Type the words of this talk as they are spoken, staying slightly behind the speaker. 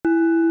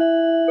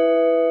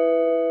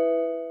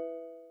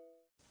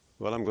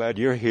Well, I'm glad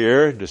you're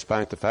here,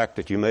 despite the fact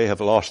that you may have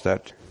lost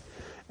that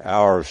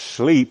hour of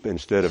sleep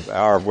instead of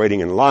hour of waiting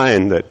in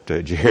line that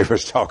Jerry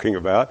was talking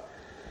about.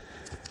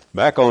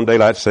 Back on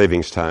daylight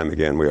savings time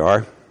again we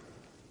are.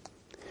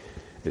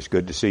 It's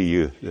good to see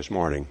you this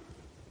morning.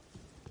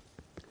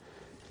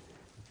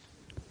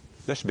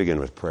 Let's begin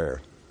with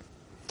prayer.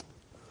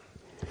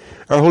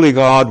 Our holy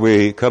God,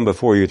 we come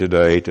before you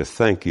today to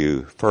thank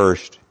you.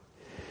 First,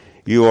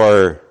 you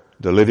are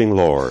the living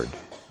Lord.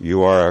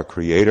 You are our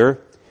Creator.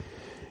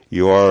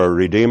 You are a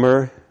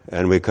Redeemer,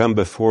 and we come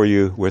before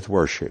you with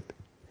worship.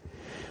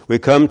 We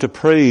come to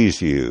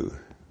praise you.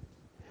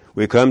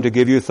 We come to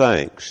give you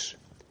thanks.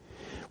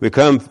 We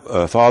come,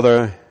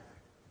 Father,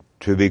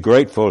 to be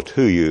grateful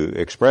to you,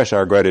 express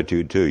our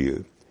gratitude to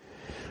you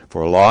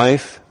for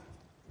life,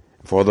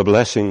 for the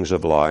blessings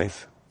of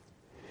life,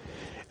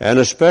 and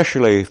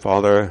especially,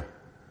 Father,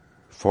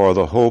 for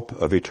the hope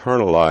of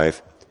eternal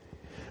life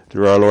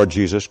through our Lord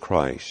Jesus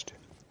Christ.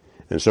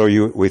 And so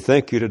we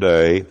thank you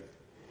today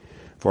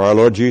for our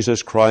Lord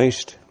Jesus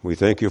Christ. We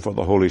thank you for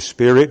the Holy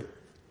Spirit.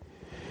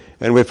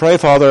 And we pray,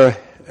 Father,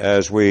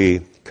 as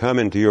we come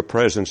into your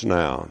presence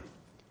now,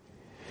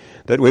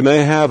 that we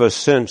may have a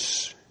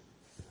sense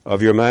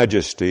of your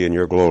majesty and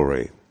your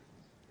glory.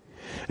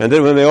 And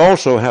that we may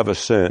also have a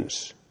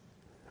sense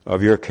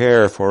of your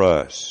care for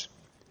us.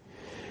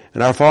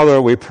 And our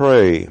Father, we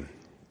pray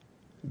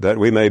that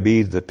we may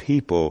be the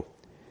people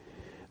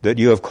that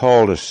you have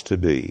called us to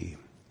be.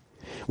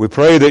 We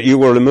pray that you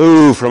will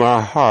remove from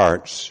our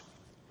hearts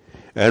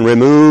and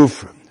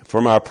remove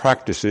from our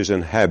practices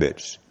and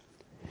habits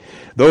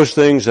those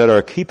things that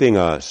are keeping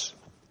us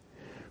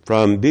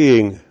from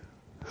being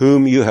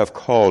whom you have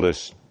called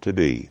us to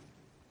be.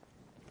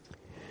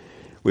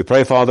 We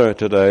pray, Father,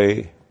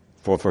 today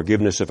for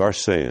forgiveness of our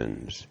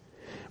sins.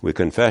 We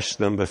confess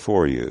them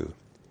before you.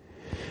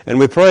 And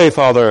we pray,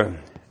 Father,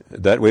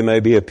 that we may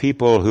be a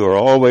people who are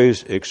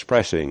always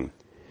expressing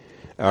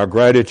our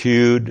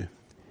gratitude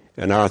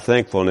and our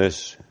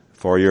thankfulness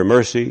for your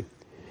mercy,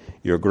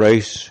 your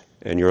grace,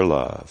 and your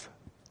love.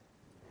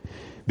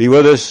 Be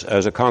with us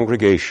as a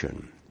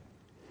congregation.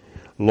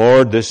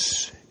 Lord,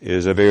 this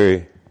is a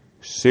very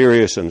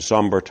serious and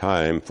somber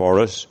time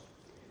for us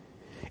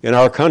in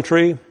our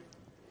country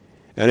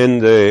and in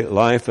the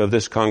life of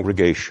this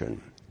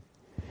congregation.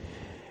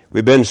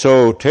 We've been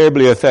so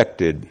terribly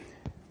affected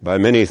by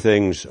many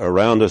things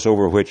around us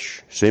over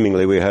which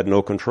seemingly we had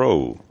no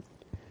control.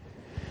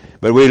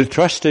 But we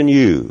trust in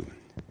you,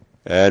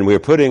 and we're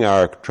putting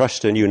our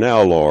trust in you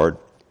now, Lord,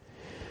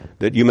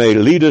 that you may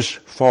lead us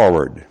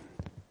forward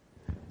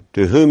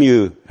to whom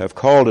you have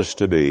called us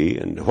to be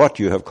and what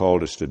you have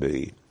called us to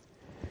be,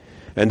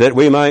 and that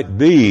we might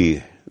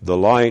be the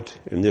light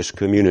in this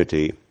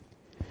community,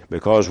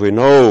 because we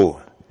know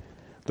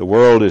the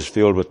world is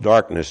filled with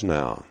darkness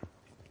now,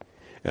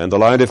 and the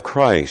light of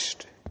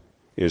Christ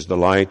is the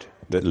light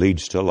that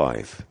leads to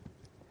life.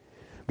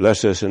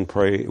 Bless us and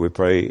pray. We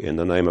pray in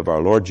the name of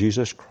our Lord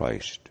Jesus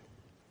Christ.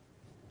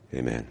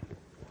 Amen.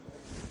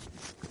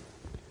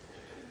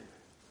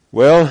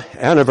 Well,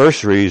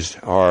 anniversaries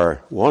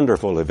are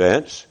wonderful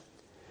events.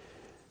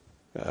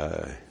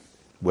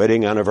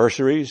 Wedding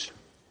anniversaries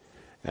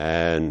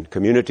and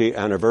community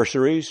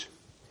anniversaries.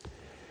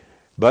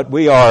 But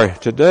we are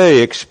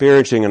today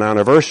experiencing an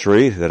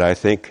anniversary that I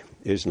think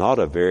is not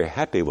a very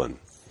happy one,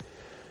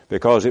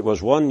 because it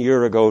was 1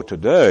 year ago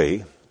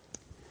today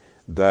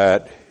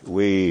that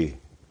we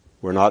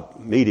were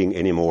not meeting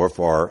anymore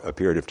for a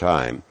period of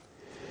time.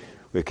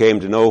 We came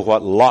to know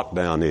what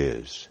lockdown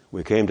is.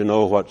 We came to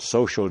know what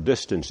social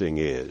distancing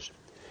is.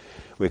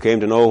 We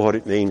came to know what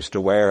it means to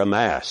wear a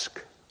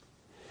mask.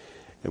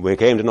 And we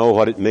came to know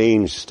what it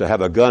means to have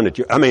a gun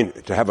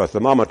to have a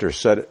thermometer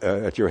set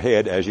at your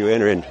head as you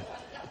enter in,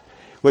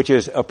 which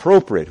is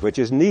appropriate, which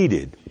is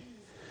needed.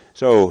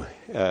 So,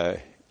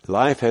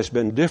 life has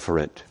been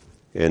different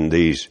in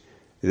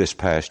this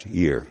past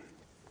year.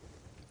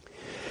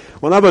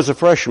 When I was a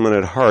freshman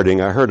at Harding,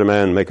 I heard a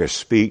man make a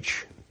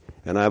speech,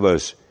 and I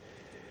was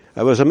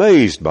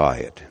amazed by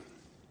it,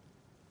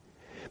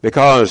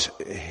 because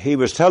he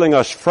was telling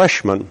us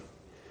freshmen,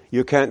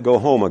 you can't go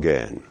home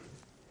again.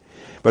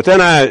 But then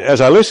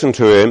as I listened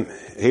to him,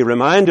 he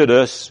reminded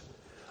us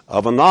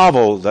of a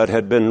novel that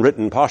had been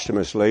written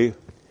posthumously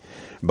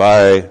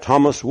by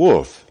Thomas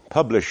Wolfe,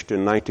 published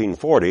in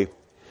 1940,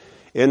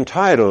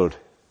 entitled,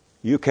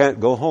 You Can't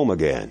Go Home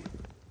Again.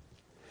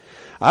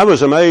 I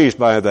was amazed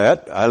by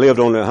that. I lived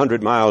only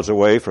 100 miles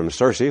away from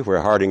Searcy, where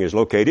Harding is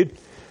located.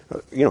 I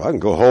can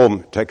go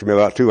home. It takes me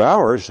about 2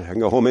 hours. I can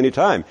go home any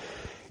time.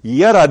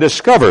 Yet I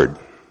discovered,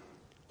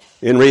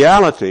 in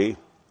reality,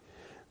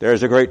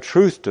 there's a great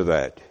truth to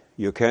that.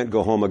 You can't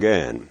go home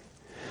again.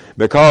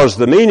 Because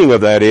the meaning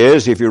of that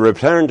is, if you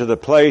return to the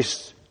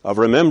place of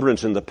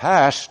remembrance in the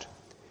past,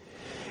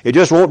 it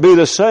just won't be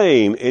the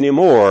same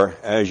anymore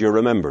as you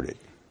remembered it.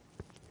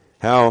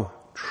 How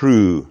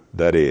true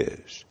that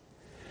is.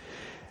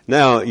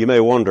 Now, you may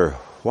wonder,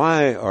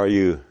 why are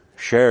you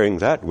sharing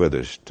that with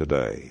us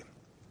today?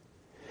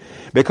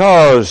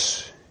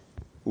 Because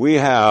we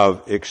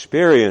have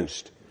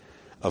experienced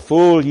a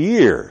full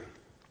year.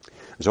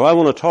 So I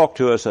want to talk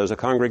to us as a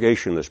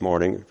congregation this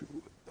morning,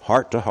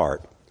 heart to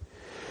heart.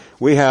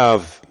 We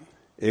have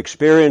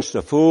experienced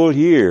a full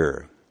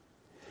year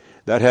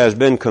that has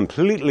been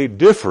completely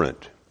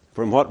different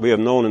from what we have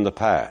known in the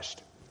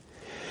past.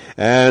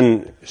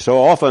 And so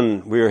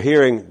often we are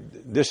hearing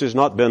this has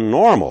not been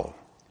normal.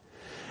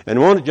 And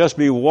won't it just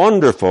be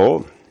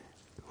wonderful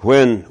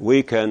when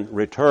we can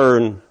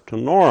return to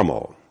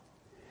normal?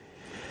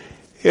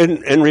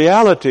 In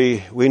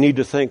reality, we need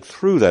to think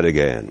through that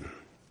again.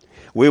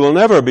 We will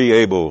never be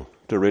able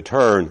to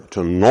return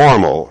to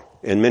normal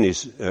in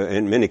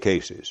many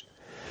cases.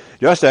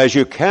 Just as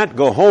you can't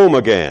go home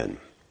again,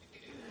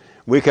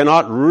 we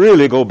cannot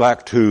really go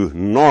back to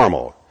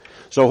normal.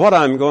 So what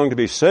I'm going to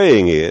be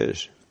saying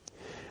is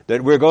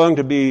that we're going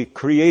to be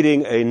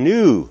creating a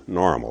new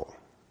normal.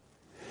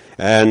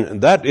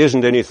 And that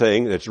isn't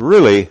anything that's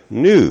really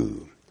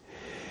new.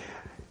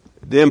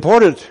 The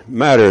important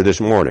matter this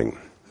morning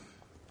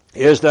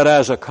is that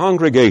as a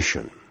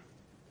congregation,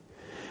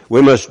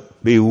 we must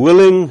be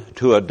willing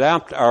to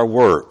adapt our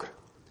work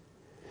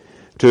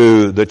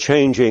to the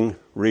changing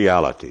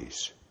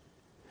realities.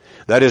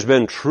 That has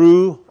been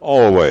true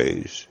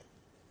always,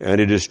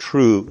 and it is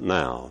true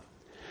now.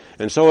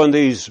 And so in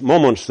these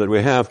moments that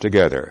we have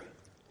together,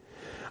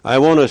 I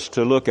want us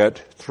to look at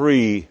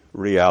three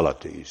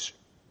realities.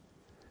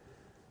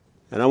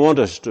 And I want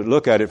us to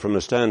look at it from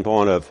the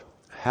standpoint of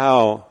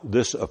how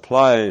this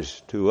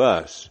applies to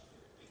us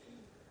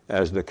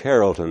as the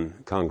Carrollton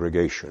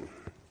congregation.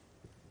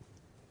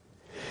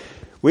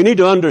 We need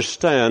to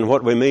understand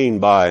what we mean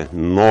by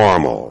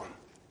normal.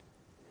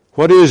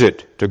 What is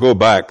it to go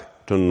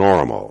back to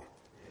normal?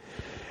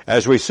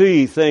 As we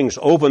see things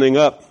opening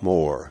up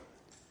more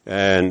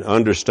and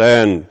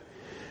understand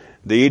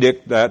the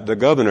edict that the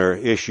governor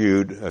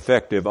issued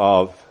effective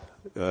of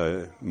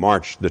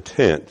March the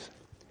 10th,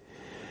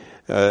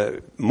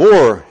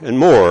 more and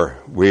more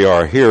we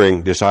are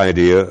hearing this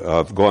idea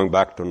of going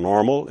back to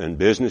normal in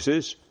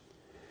businesses,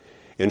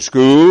 in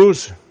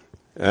schools,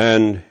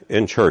 and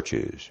in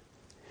churches.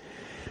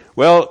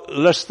 Well,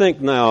 let's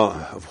think now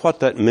of what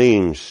that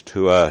means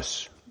to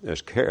us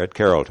at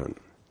Carrollton.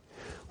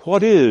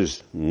 What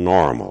is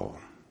normal?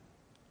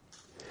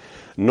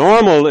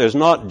 Normal is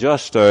not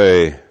just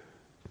a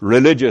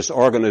religious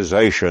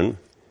organization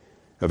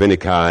of any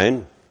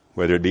kind,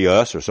 whether it be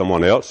us or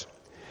someone else,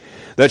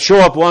 that show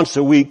up once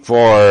a week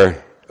for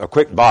a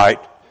quick bite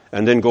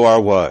and then go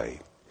our way.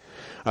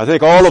 I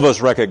think all of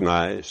us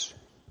recognize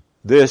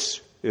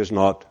this is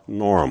not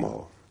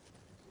normal.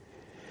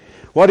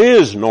 What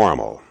is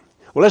normal?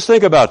 Well, let's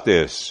think about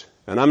this.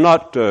 And I'm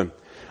not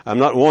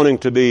wanting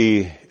to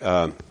be,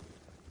 I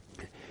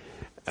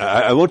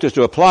want this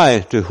to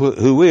apply to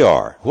who we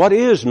are. What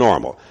is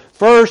normal?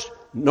 First,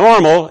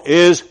 normal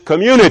is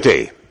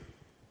community.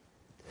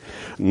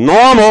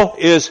 Normal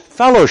is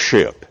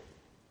fellowship.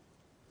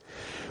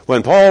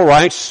 When Paul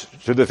writes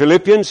to the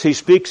Philippians, he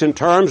speaks in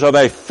terms of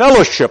a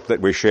fellowship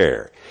that we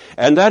share.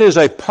 And that is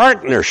a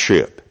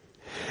partnership.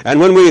 And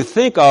when we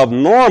think of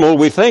normal,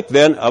 we think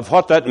then of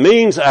what that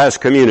means as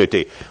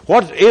community.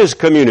 What is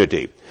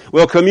community?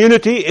 Well,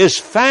 community is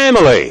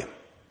family.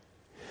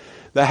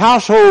 The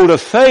household of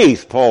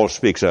faith, Paul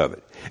speaks of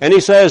it. And he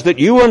says that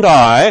you and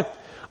I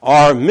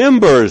are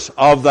members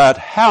of that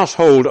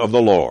household of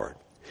the Lord.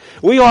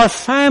 We are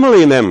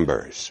family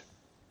members.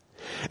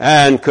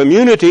 And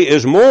community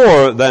is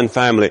more than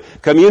family.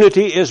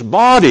 Community is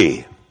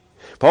body.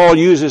 Paul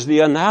uses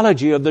the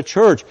analogy of the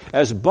church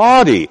as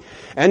body.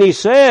 And he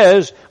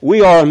says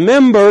we are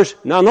members,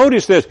 now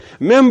notice this,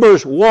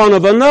 members one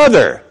of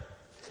another.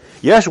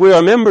 Yes, we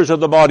are members of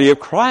the body of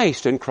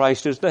Christ, and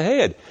Christ is the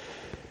head.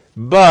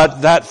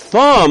 But that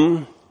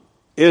thumb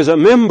is a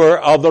member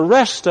of the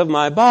rest of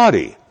my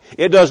body.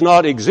 It does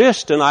not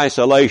exist in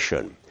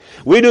isolation.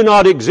 We do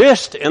not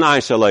exist in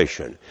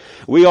isolation.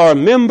 We are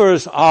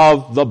members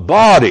of the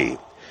body,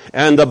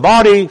 and the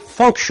body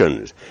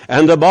functions,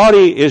 and the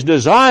body is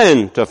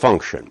designed to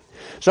function.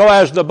 So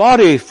as the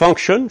body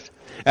functions,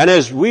 and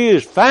as we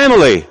as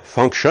family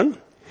function,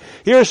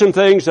 here are some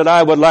things that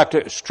I would like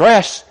to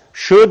stress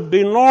should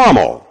be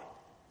normal.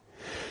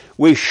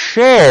 We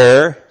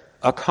share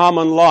a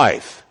common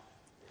life.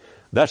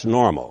 That's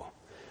normal.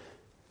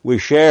 We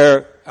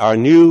share our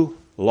new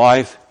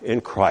life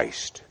in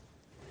Christ.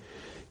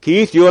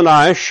 Keith, you and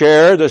I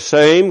share the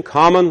same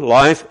common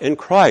life in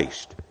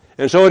Christ.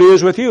 And so it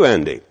is with you,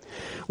 Andy.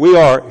 We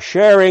are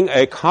sharing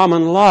a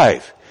common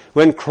life.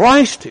 When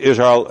Christ is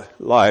our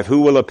life,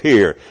 who will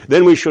appear,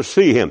 then we shall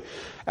see Him.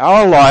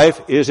 Our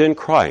life is in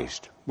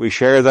Christ. We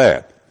share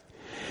that.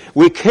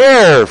 We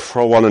care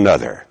for one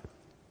another.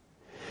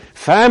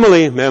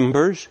 Family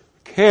members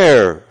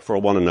care for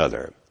one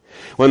another.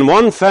 When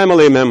one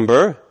family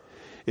member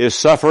is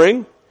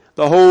suffering,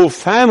 the whole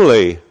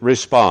family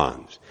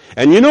responds.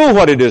 And you know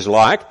what it is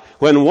like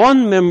when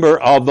one member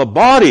of the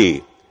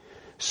body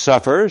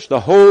suffers, the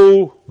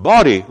whole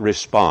body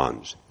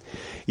responds.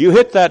 You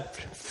hit that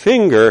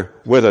finger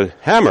with a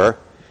hammer,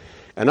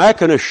 and I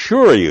can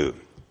assure you,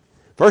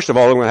 First of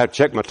all, I'm going to have to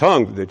check my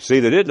tongue to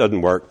see that it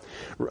doesn't work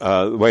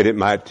the way that it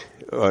might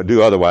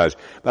do otherwise.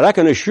 But I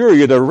can assure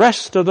you the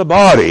rest of the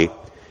body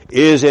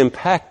is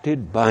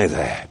impacted by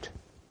that.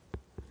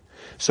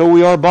 So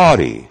we are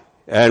body,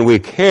 and we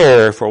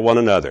care for one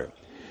another.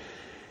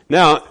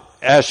 Now,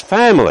 as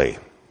family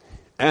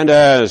and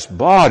as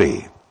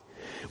body,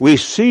 we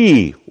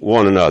see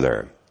one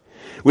another.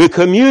 We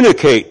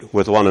communicate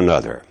with one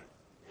another.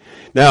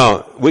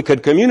 Now, we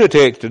could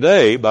communicate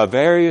today by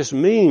various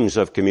means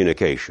of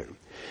communication.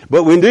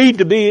 But we need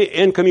to be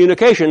in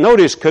communication.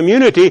 Notice,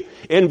 community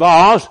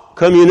involves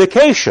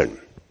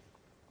communication.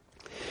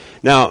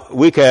 Now,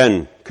 we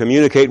can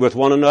communicate with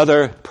one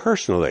another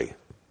personally.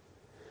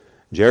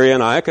 Jerry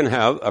and I can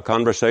have a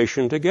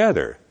conversation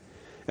together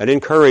and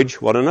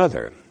encourage one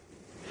another.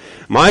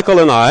 Michael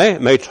and I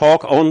may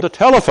talk on the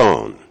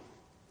telephone,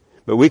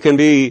 but we can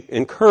be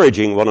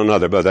encouraging one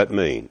another by that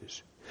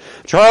means.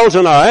 Charles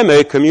and I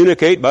may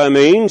communicate by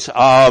means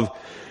of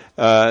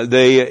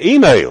the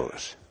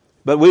emails,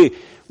 but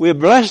we're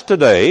blessed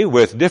today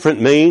with different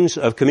means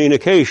of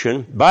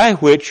communication by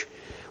which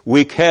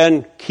we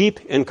can keep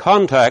in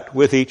contact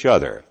with each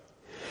other.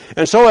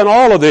 And so in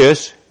all of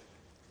this,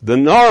 the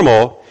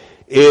normal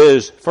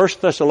is 1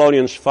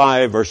 Thessalonians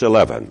 5 verse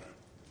 11.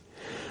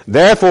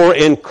 Therefore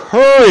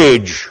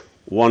encourage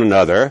one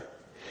another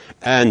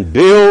and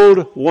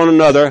build one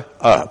another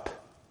up.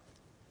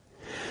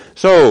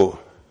 So,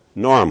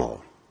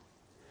 normal.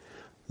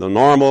 The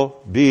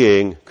normal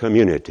being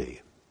community,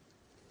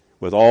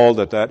 with all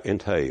that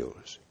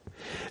entails.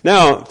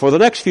 Now, for the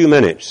next few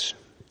minutes,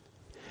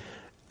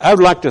 I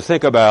would like to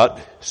think about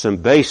some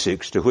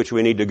basics to which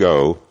we need to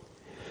go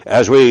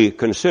as we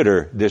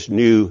consider this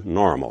new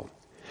normal.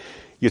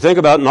 You think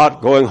about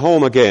not going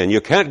home again. You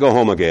can't go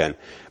home again.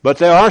 But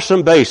there are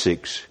some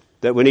basics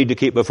that we need to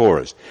keep before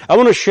us. I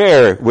want to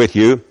share with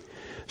you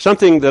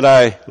something that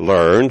I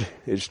learned.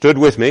 It stood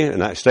with me,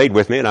 and it stayed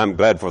with me, and I'm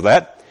glad for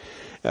that.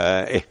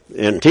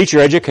 In teacher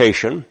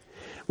education,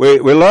 we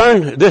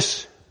learned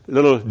this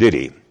little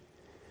ditty.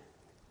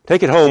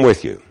 Take it home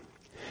with you.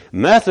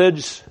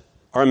 Methods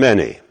are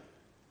many.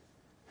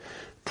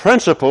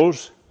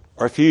 Principles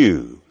are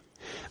few.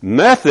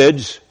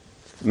 Methods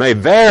may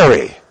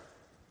vary.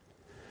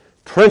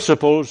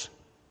 Principles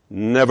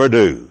never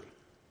do.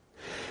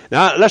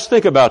 Now, let's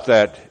think about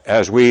that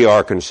as we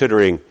are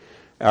considering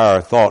our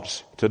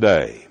thoughts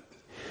today.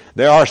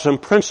 There are some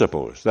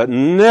principles that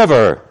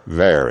never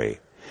vary.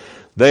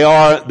 They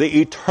are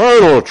the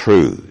eternal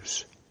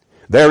truths.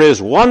 There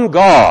is one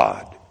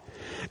God,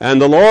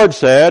 and the Lord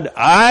said,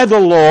 I,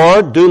 the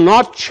Lord, do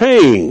not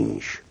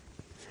change.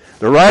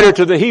 The writer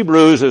to the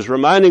Hebrews is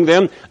reminding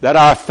them that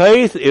our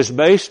faith is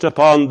based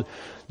upon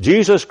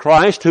Jesus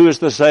Christ, who is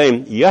the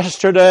same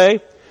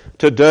yesterday,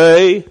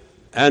 today,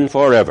 and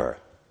forever.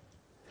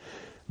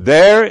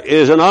 There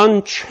is an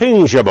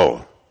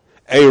unchangeable,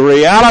 a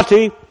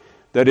reality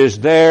that is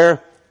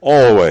there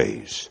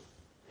always.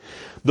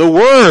 The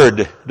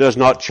Word does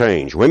not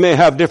change. We may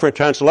have different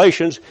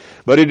translations,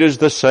 but it is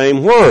the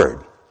same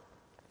Word.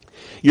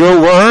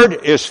 Your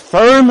Word is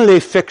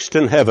firmly fixed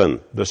in heaven,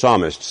 the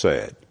psalmist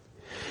said.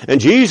 And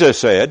Jesus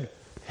said,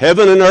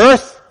 heaven and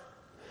earth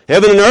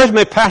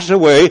may pass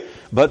away,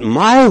 but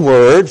my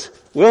words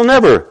will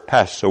never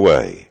pass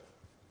away.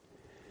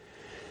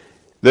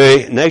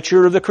 The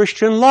nature of the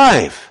Christian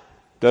life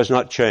does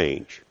not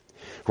change.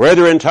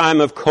 Whether in time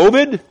of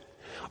COVID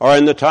or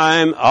in the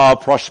time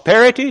of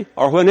prosperity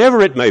or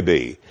whenever it may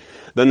be,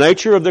 the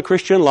nature of the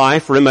Christian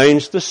life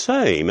remains the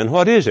same. And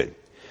what is it?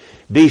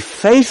 Be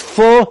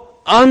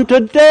faithful unto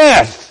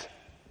death,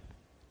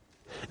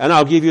 and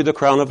I'll give you the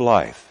crown of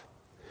life.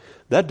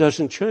 That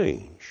doesn't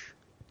change.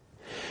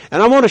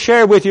 And I want to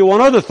share with you one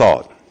other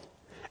thought.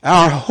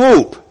 Our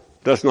hope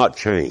does not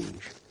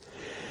change.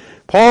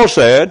 Paul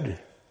said,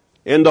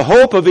 in the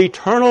hope of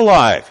eternal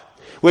life,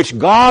 which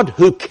God,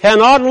 who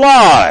cannot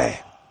lie,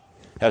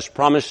 has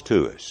promised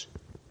to us.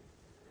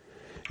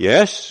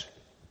 Yes,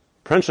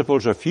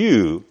 principles are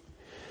few,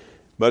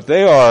 but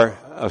they are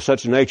of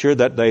such nature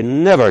that they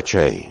never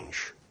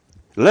change.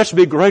 Let's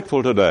be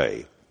grateful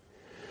today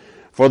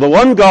for the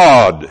one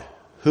God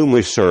whom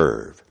we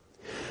serve,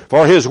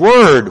 for His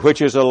Word,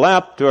 which is a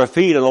lamp to our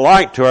feet and a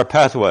light to our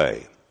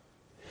pathway,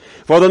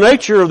 for the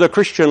nature of the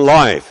Christian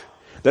life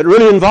that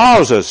really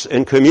involves us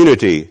in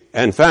community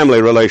and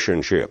family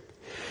relationship,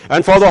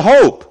 and for the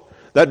hope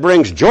that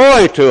brings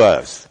joy to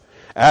us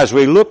as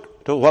we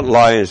look to what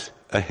lies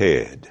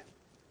ahead.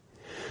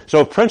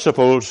 So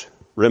principles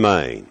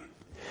remain,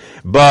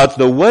 but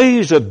the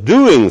ways of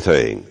doing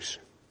things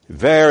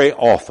vary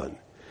often.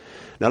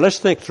 Now let's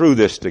think through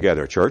this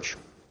together, church.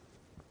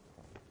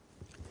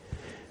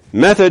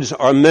 Methods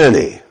are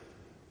many.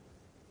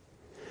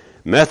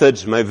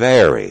 Methods may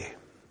vary.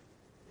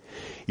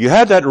 You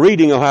had that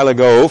reading a while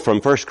ago from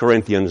 1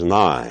 Corinthians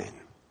 9.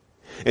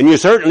 And you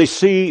certainly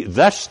see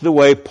that's the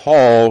way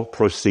Paul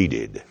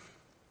proceeded.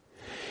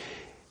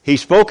 He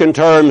spoke in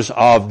terms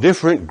of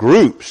different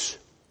groups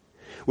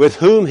with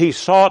whom he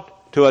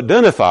sought to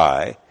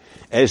identify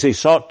as he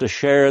sought to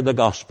share the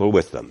gospel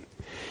with them.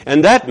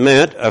 And that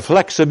meant a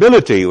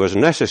flexibility was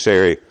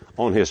necessary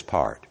on his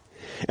part.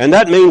 And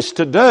that means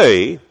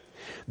today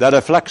that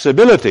a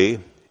flexibility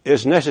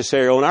is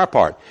necessary on our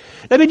part.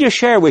 Let me just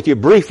share with you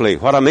briefly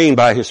what I mean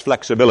by his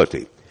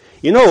flexibility.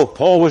 You know,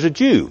 Paul was a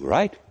Jew,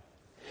 right?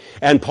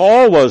 And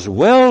Paul was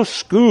well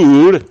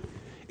schooled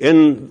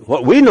in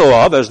what we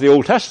know of as the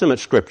Old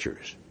Testament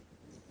Scriptures.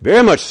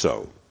 Very much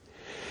so.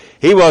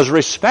 He was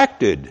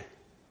respected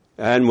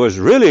and was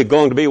really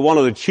going to be one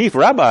of the chief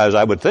rabbis,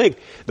 I would think,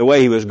 the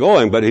way he was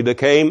going, but he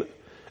became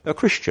a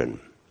Christian.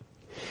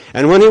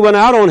 And when he went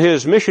out on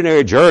his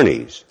missionary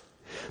journeys,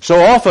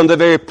 so often the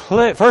very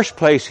first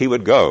place he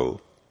would go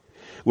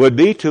would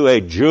be to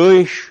a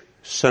Jewish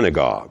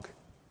synagogue.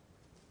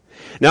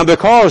 Now,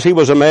 because he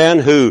was a man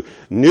who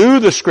knew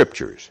the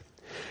Scriptures,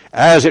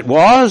 as it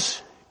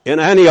was in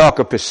Antioch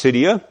of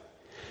Pisidia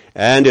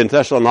and in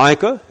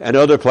Thessalonica and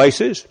other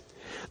places,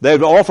 they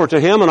would offer to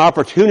him an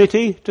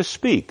opportunity to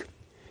speak.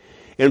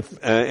 In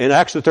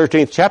Acts the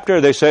 13th chapter,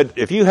 they said,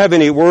 if you have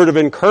any word of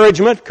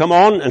encouragement, come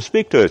on and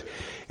speak to us.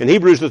 In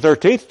Hebrews the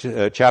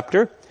 13th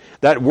chapter,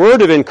 that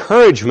word of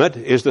encouragement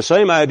is the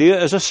same idea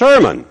as a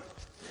sermon.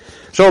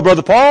 So,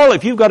 Brother Paul,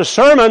 if you've got a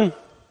sermon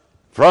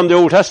from the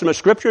Old Testament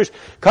Scriptures,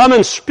 come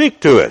and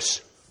speak to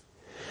us.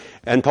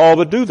 And Paul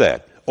would do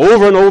that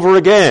over and over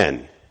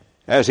again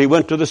as he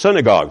went to the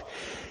synagogue.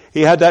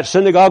 He had that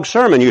synagogue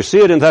sermon. You see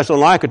it in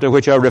Thessalonica, to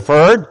which I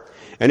referred.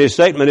 And his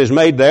statement is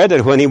made there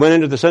that when he went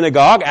into the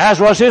synagogue, as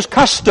was his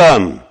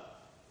custom,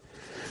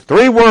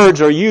 3 words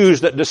are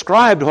used that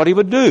described what he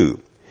would do.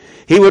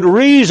 He would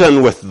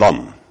reason with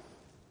them.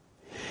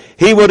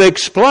 He would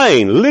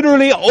explain,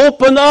 literally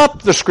open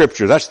up the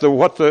Scripture. That's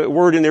what the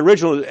word in the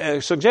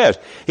original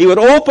suggests. He would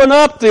open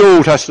up the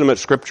Old Testament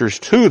Scriptures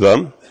to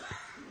them,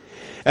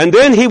 and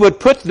then he would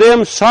put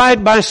them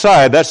side by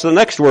side. That's the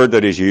next word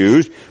that is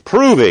used,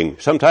 proving,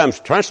 sometimes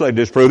translated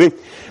as proving,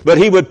 but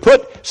he would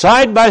put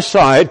side by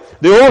side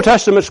the Old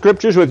Testament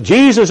Scriptures with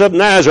Jesus of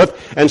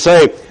Nazareth and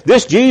say,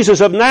 this Jesus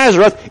of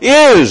Nazareth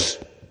is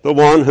the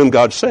one whom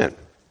God sent.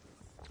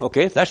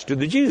 Okay, that's to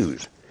the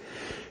Jews.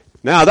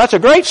 Now, that's a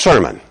great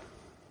sermon.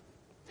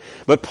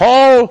 But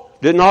Paul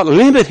did not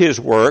limit his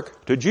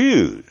work to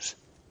Jews.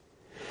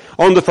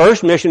 On the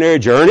first missionary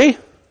journey,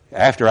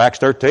 after Acts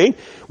 13,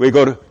 we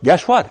go to,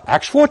 guess what?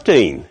 Acts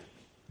 14.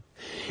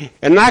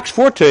 In Acts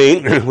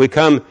 14, we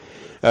come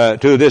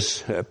to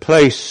this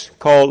place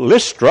called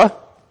Lystra.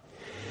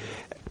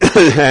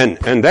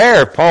 and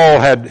there Paul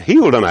had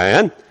healed a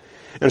man.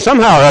 And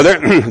somehow or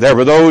other, there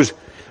were those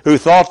who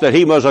thought that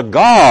he was a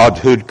god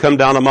who'd come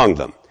down among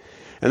them.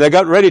 And they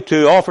got ready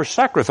to offer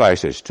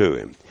sacrifices to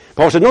him.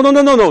 Paul said, no,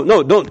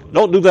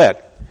 don't do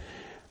that.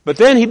 But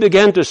then he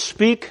began to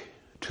speak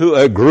to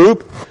a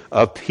group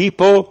of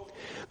people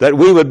that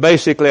we would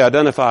basically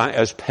identify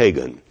as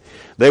pagan.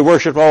 They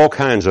worshiped all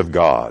kinds of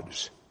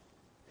gods.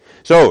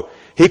 So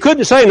he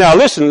couldn't say, now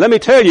listen, let me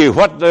tell you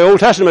what the Old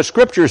Testament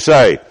Scriptures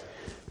say.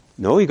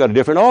 No, you got a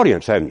different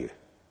audience, haven't you?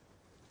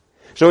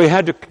 So he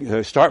had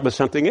to start with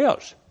something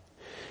else.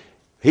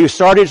 He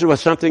started with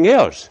something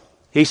else.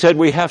 He said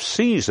we have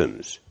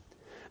seasons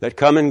that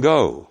come and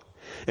go.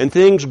 And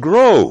things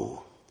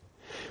grow.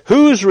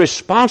 Who's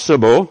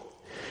responsible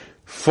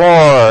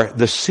for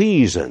the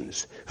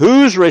seasons?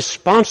 Who's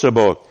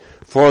responsible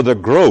for the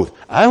growth?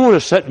 I want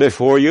to set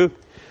before you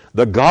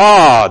the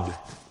God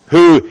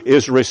who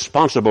is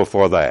responsible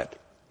for that.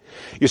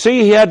 You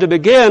see, he had to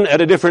begin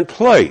at a different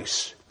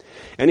place.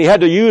 And he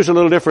had to use a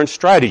little different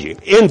strategy.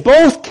 In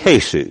both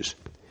cases,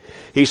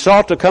 he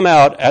sought to come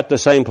out at the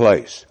same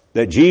place,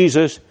 that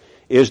Jesus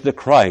is the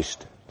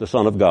Christ, the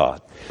Son of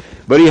God.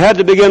 But he had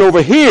to begin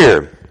over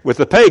here with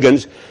the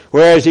pagans,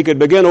 whereas he could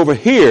begin over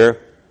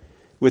here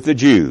with the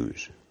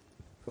Jews.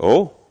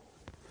 Oh,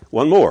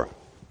 one more.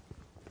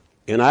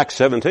 In Acts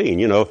 17,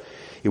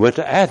 he went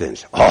to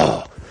Athens.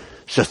 Oh,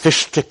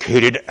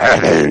 sophisticated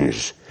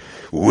Athens.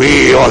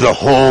 We are the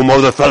home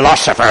of the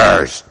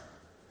philosophers.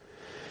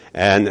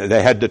 And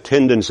they had the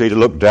tendency to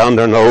look down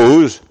their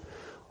nose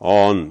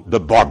on the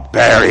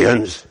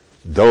barbarians,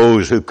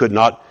 those who could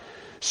not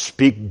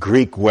speak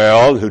Greek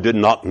well, who did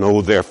not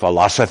know their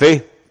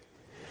philosophy.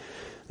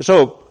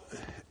 So,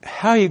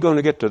 how are you going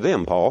to get to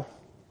them, Paul?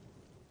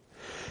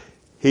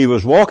 He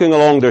was walking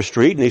along their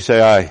street and he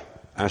said,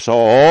 I saw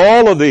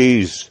all of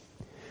these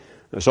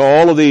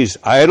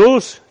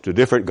idols to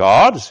different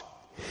gods.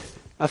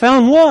 I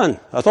found one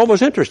I thought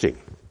was interesting.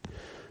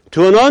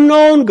 To an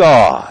unknown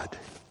God.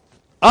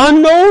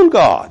 Unknown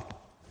God.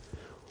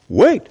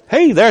 Wait,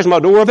 hey, there's my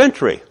door of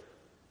entry.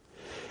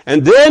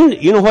 And then,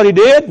 you know what he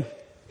did?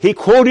 He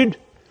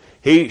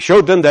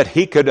showed them that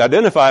he could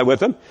identify with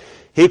them.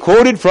 He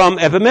quoted from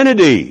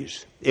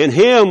Epimenides. In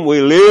him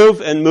we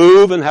live and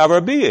move and have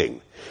our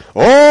being.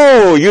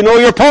 Oh, you know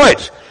your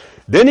poets.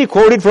 Then he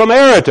quoted from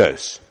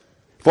Aratus.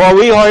 For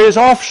we are his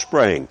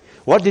offspring.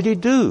 What did he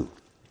do?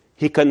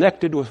 He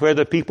connected with where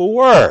the people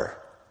were.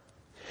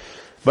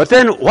 But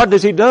then what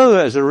does he do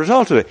as a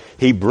result of it?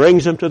 He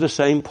brings them to the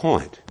same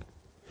point.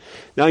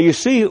 Now you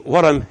see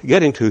what I'm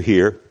getting to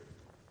here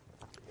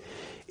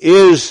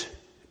is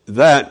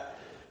that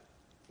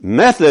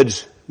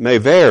Methods may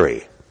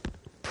vary.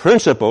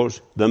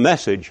 Principles, the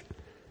message,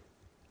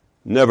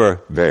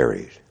 never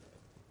varies.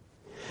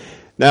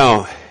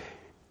 Now,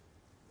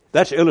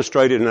 that's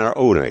illustrated in our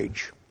own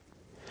age.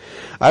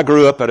 I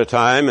grew up at a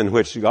time in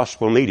which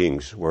gospel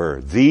meetings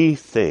were the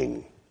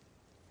thing.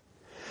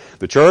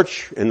 The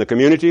church in the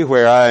community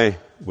where I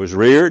was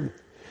reared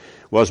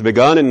was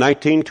begun in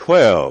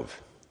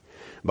 1912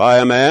 by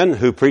a man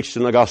who preached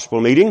in a gospel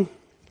meeting.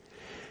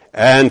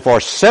 And for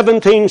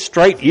 17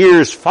 straight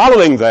years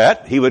following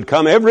that, he would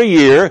come every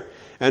year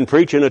and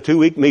preach in a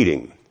 2-week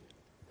meeting.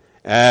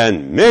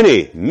 And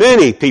many,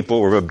 many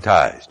people were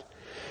baptized.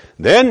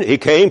 Then he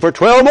came for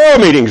 12 more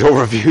meetings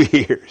over a few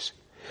years.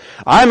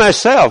 I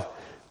myself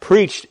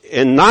preached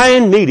in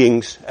 9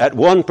 meetings at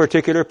one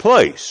particular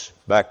place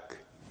back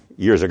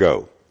years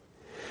ago.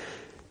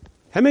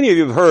 How many of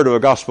you have heard of a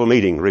gospel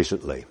meeting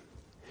recently?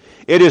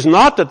 It is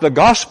not that the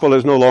gospel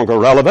is no longer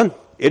relevant.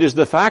 It is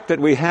the fact that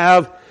we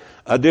have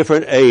a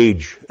different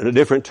age and a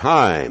different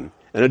time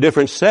and a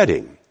different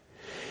setting.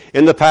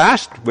 In the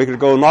past, we could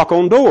go knock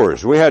on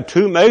doors. We had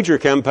 2 major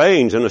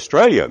campaigns in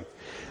Australia.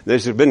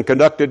 This has been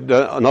conducted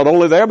not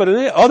only there, but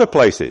in other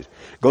places.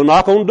 Go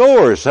knock on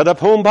doors, set up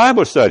home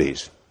Bible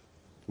studies.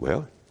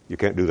 Well, you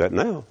can't do that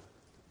now.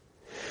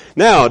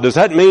 Now, does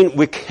that mean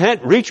we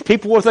can't reach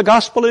people with the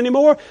gospel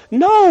anymore?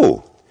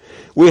 No.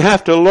 We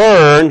have to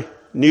learn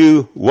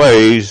new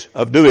ways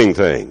of doing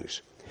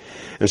things.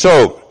 And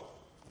so,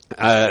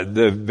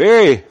 the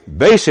very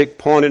basic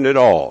point in it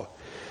all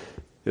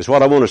is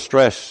what I want to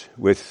stress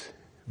with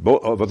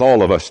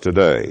all of us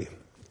today.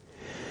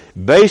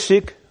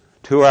 Basic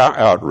to our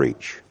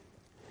outreach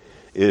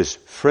is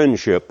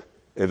friendship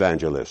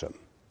evangelism.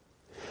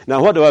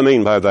 Now, what do I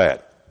mean by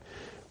that?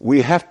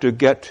 We have to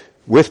get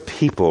with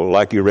people,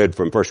 like you read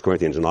from 1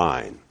 Corinthians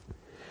 9.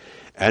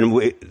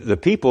 And the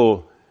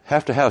people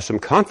have to have some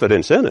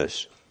confidence in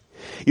us.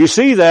 You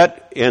see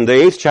that in the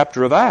 8th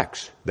chapter of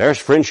Acts. There's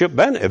friendship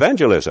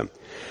evangelism.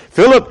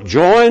 Philip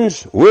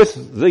joins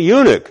with the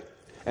eunuch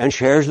and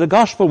shares the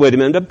gospel with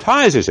him and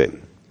baptizes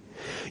him.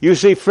 You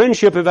see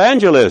friendship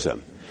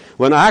evangelism.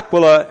 When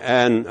Aquila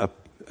and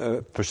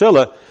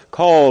Priscilla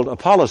called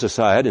Apollos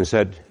aside and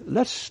said,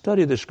 let's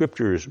study the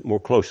scriptures more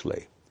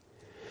closely.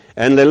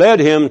 And they led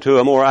him to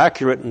a more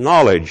accurate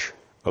knowledge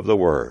of the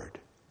Word.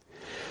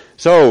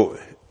 So,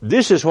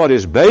 this is what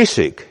is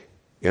basic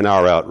in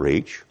our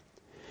outreach.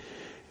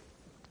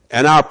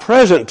 And our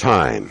present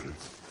time,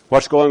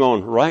 what's going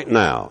on right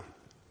now,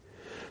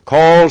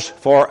 calls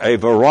for a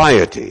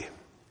variety.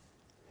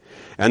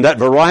 And that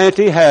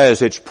variety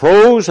has its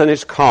pros and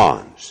its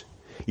cons.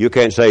 You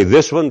can't say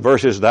this one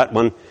versus that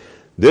one.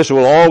 This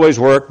will always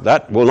work,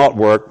 that will not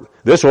work.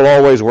 This will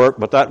always work,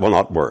 but that will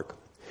not work.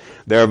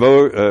 There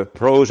are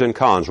pros and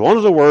cons. One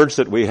of the words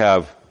that we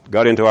have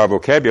got into our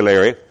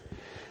vocabulary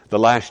the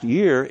last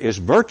year is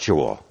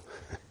virtual.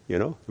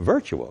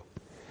 Virtual.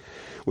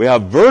 We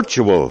have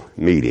virtual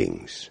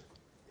meetings.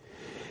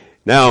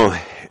 Now,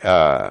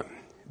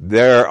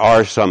 there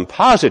are some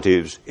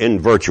positives in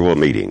virtual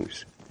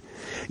meetings.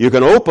 You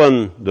can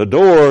open the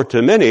door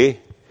to many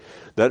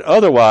that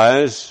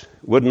otherwise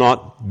would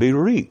not be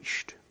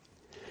reached.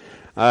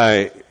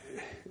 I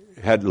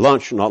had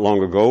lunch not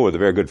long ago with a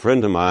very good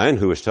friend of mine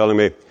who was telling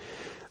me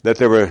that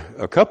there were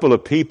a couple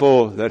of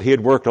people that he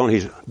had worked on.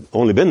 He's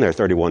only been there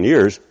 31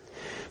 years.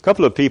 A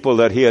couple of people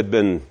that he had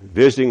been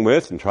visiting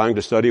with and trying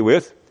to study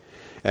with,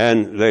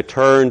 and they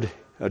turned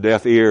a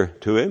deaf ear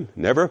to him,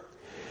 never.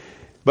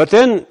 But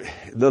then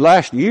the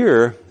last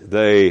year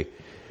they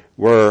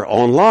were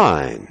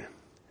online,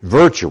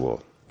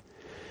 virtual,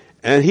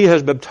 and he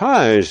has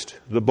baptized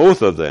the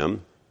both of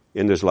them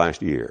in this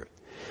last year.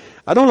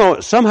 I don't know,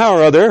 somehow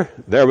or other,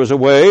 there was a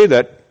way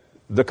that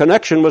the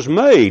connection was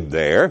made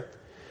there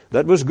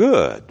that was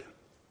good.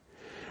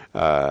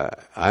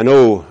 I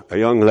know a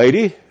young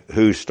lady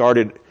who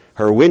started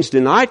her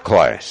Wednesday night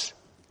class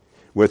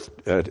with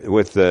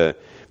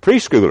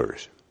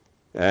preschoolers,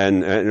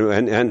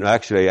 and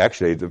actually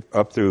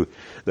up through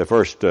the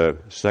first,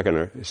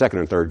 second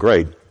and third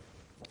grade.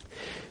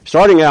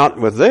 Starting out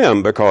with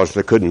them because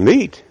they couldn't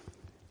meet,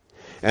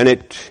 and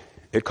it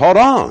caught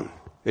on.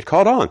 It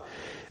caught on.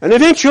 And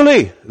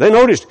eventually, they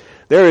noticed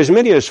there are as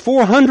many as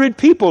 400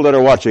 people that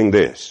are watching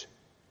this.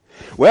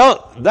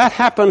 Well, that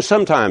happens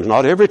sometimes,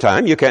 not every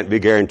time. You can't be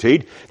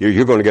guaranteed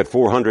you're going to get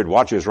 400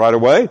 watches right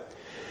away.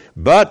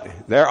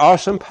 But there are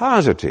some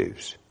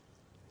positives.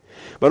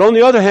 But on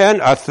the other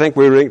hand, I think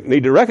we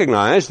need to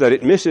recognize that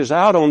it misses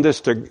out on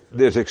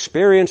this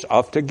experience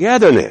of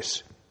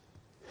togetherness.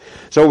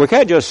 So we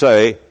can't just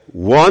say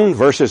one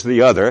versus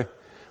the other.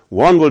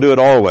 One will do it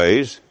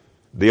always,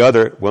 the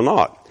other will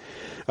not.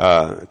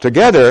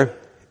 Together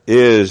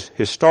is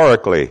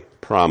historically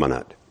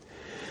prominent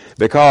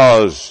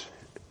because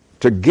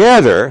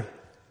together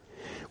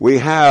we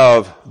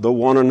have the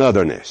one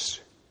anotherness,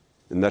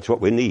 and that's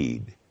what we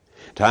need.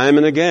 Time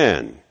and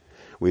again,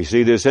 we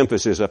see this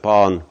emphasis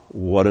upon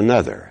one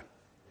another.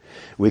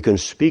 We can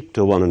speak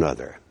to one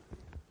another.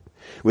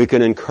 We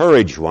can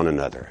encourage one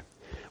another.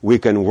 We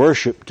can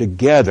worship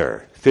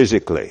together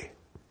physically.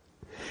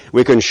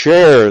 We can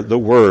share the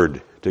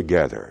Word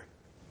together,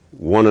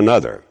 one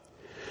another.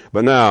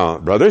 But now,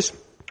 brothers,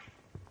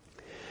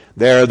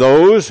 there are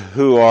those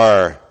who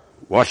are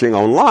watching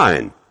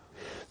online.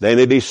 They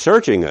may be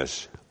searching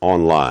us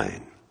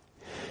online.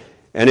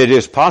 And it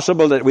is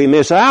possible that we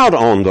miss out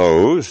on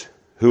those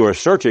who are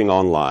searching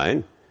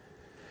online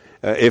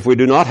if we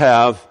do not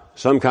have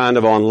some kind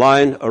of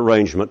online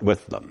arrangement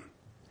with them.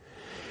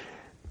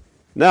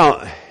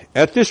 Now,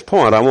 at this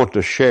point, I want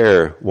to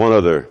share one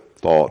other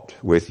thought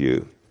with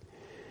you.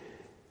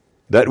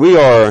 That we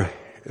are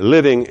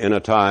living in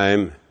a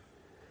time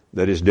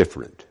that is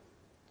different.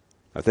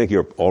 I think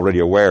you're already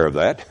aware of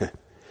that.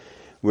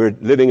 We're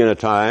living in a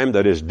time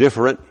that is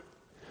different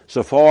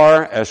so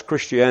far as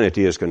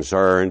Christianity is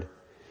concerned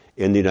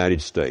in the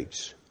United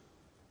States.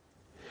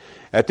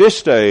 At this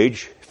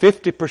stage,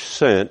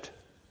 50%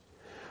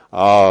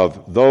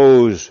 of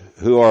those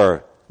who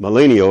are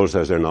millennials,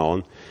 as they're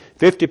known,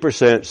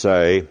 50%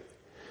 say,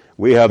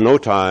 we have no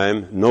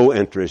time, no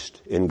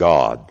interest in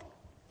God,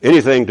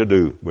 anything to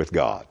do with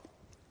God.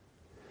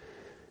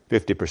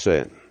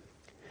 50%.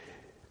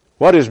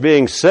 What is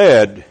being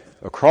said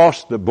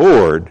across the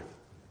board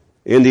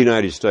in the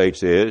United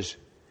States is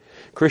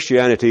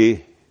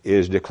Christianity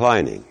is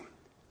declining.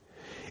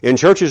 In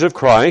churches of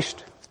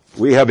Christ,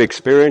 we have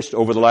experienced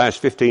over the last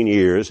 15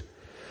 years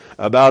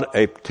about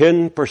a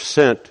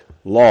 10%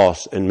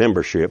 loss in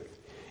membership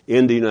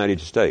in the United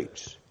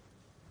States.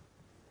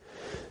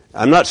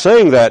 I'm not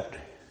saying that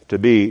to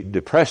be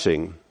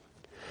depressing.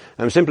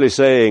 I'm simply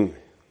saying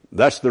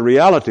that's the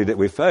reality that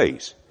we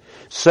face.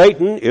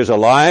 Satan is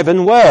alive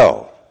and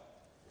well.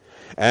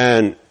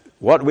 And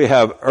what we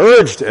have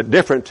urged at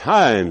different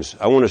times,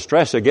 I want to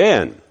stress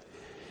again,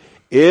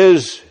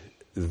 is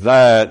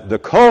that the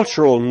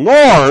cultural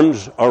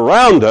norms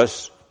around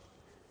us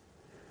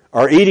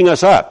are eating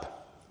us up.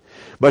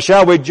 But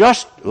shall we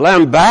just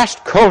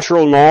lambast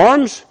cultural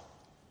norms?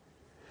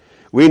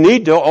 We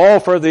need to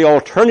offer the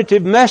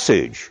alternative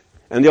message.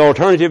 And the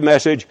alternative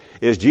message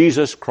is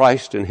Jesus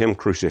Christ and Him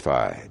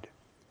crucified.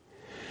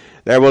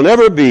 There will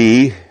never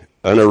be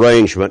an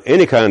arrangement,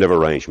 any kind of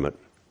arrangement,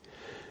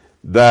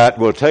 that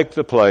will take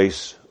the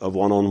place of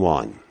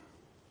one-on-one.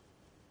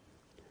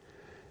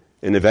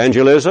 In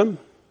evangelism,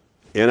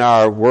 in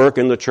our work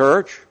in the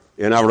church,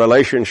 in our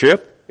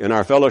relationship, in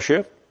our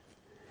fellowship,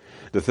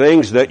 the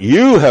things that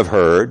you have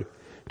heard,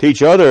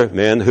 teach other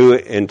men who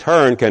in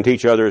turn can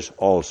teach others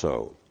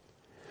also.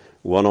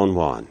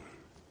 One-on-one.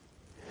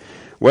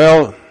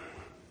 Well,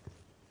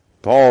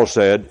 Paul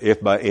said,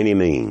 if by any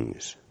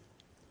means.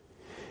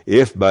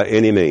 If by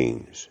any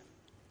means.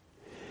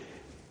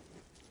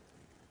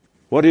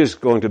 What is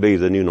going to be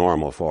the new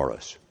normal for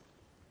us?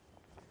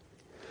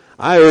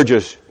 I urge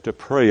us to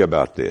pray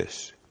about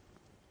this.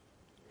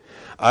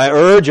 I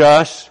urge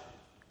us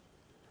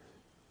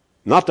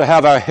not to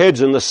have our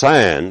heads in the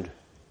sand,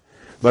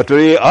 but to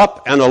be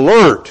up and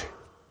alert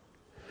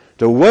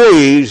to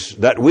ways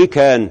that we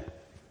can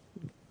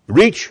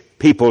reach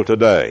people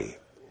today.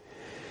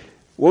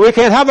 Well, we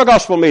can't have a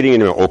gospel meeting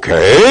anymore.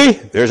 Okay,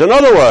 there's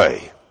another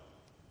way.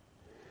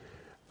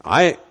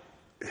 I've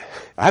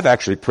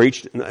actually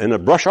preached in a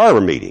brush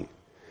arbor meeting.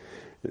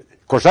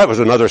 Of course, that was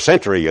another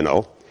century, you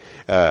know.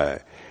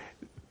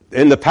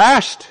 In the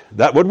past,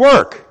 that would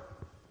work.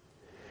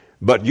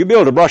 But you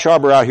build a brush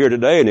arbor out here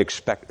today and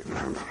expect,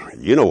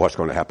 you know what's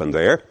going to happen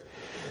there.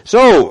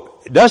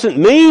 So, it doesn't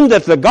mean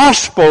that the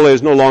gospel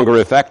is no longer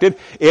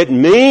effective. It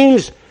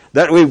means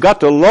that we've got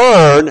to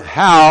learn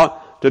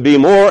how to be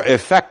more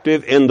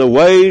effective in the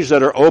ways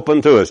that are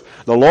open to us.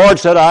 The Lord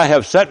said, I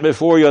have set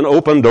before you an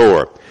open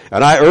door.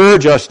 And I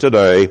urge us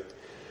today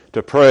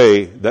to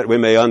pray that we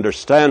may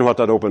understand what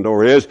that open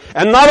door is,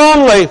 and not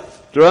only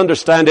to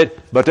understand it,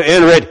 but to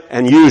enter it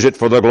and use it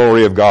for the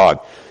glory of God.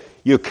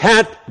 You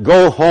can't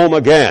go home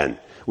again.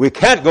 We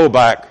can't go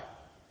back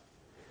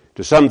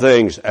to some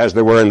things as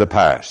they were in the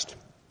past.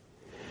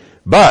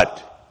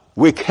 But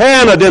we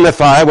can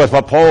identify with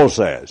what Paul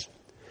says.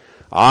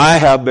 I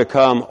have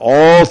become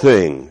all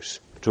things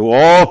to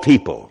all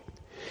people,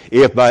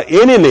 if by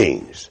any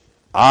means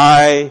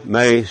I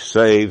may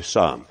save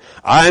some.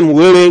 I'm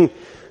willing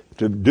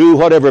to do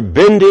whatever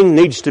bending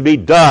needs to be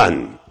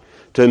done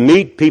to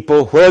meet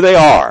people where they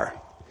are,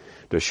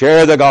 to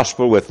share the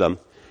gospel with them,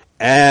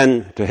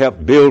 and to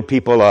help build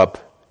people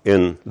up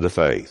in the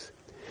faith.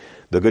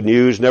 The good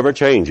news never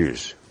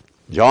changes.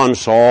 John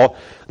saw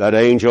that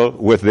angel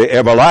with the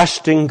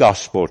everlasting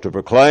gospel to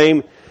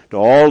proclaim to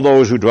all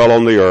those who dwell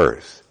on the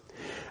earth.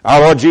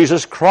 Our Lord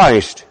Jesus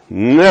Christ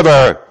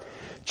never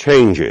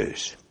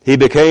changes. He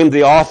became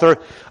the author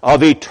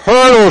of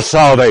eternal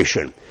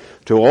salvation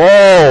to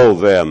all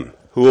them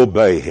who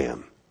obey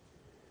Him,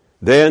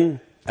 then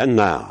and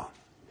now.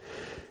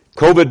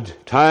 COVID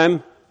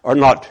time or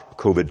not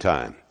COVID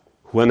time,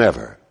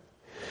 whenever.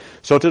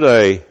 So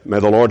today, may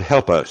the Lord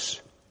help us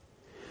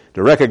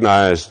to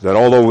recognize that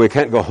although we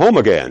can't go home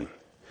again,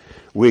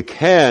 we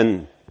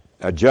can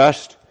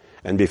adjust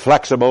and be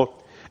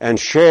flexible and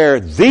share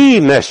the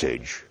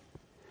message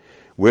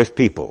with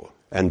people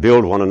and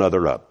build one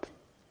another up.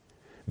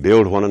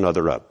 Build one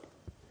another up.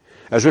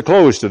 As we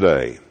close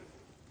today,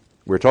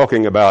 we're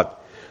talking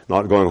about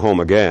not going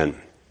home again.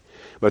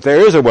 But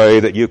there is a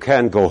way that you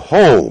can go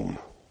home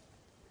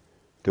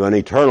to an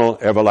eternal,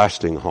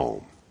 everlasting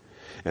home.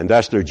 And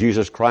that's through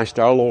Jesus Christ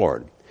our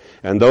Lord.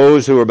 And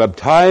those who are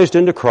baptized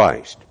into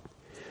Christ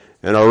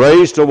and are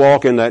raised to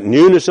walk in that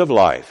newness of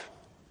life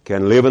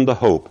can live in the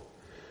hope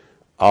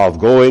of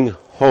going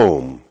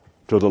home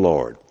to the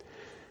Lord.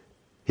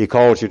 He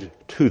calls you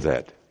to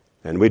that,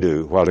 and we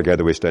do, while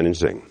together we stand and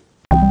sing.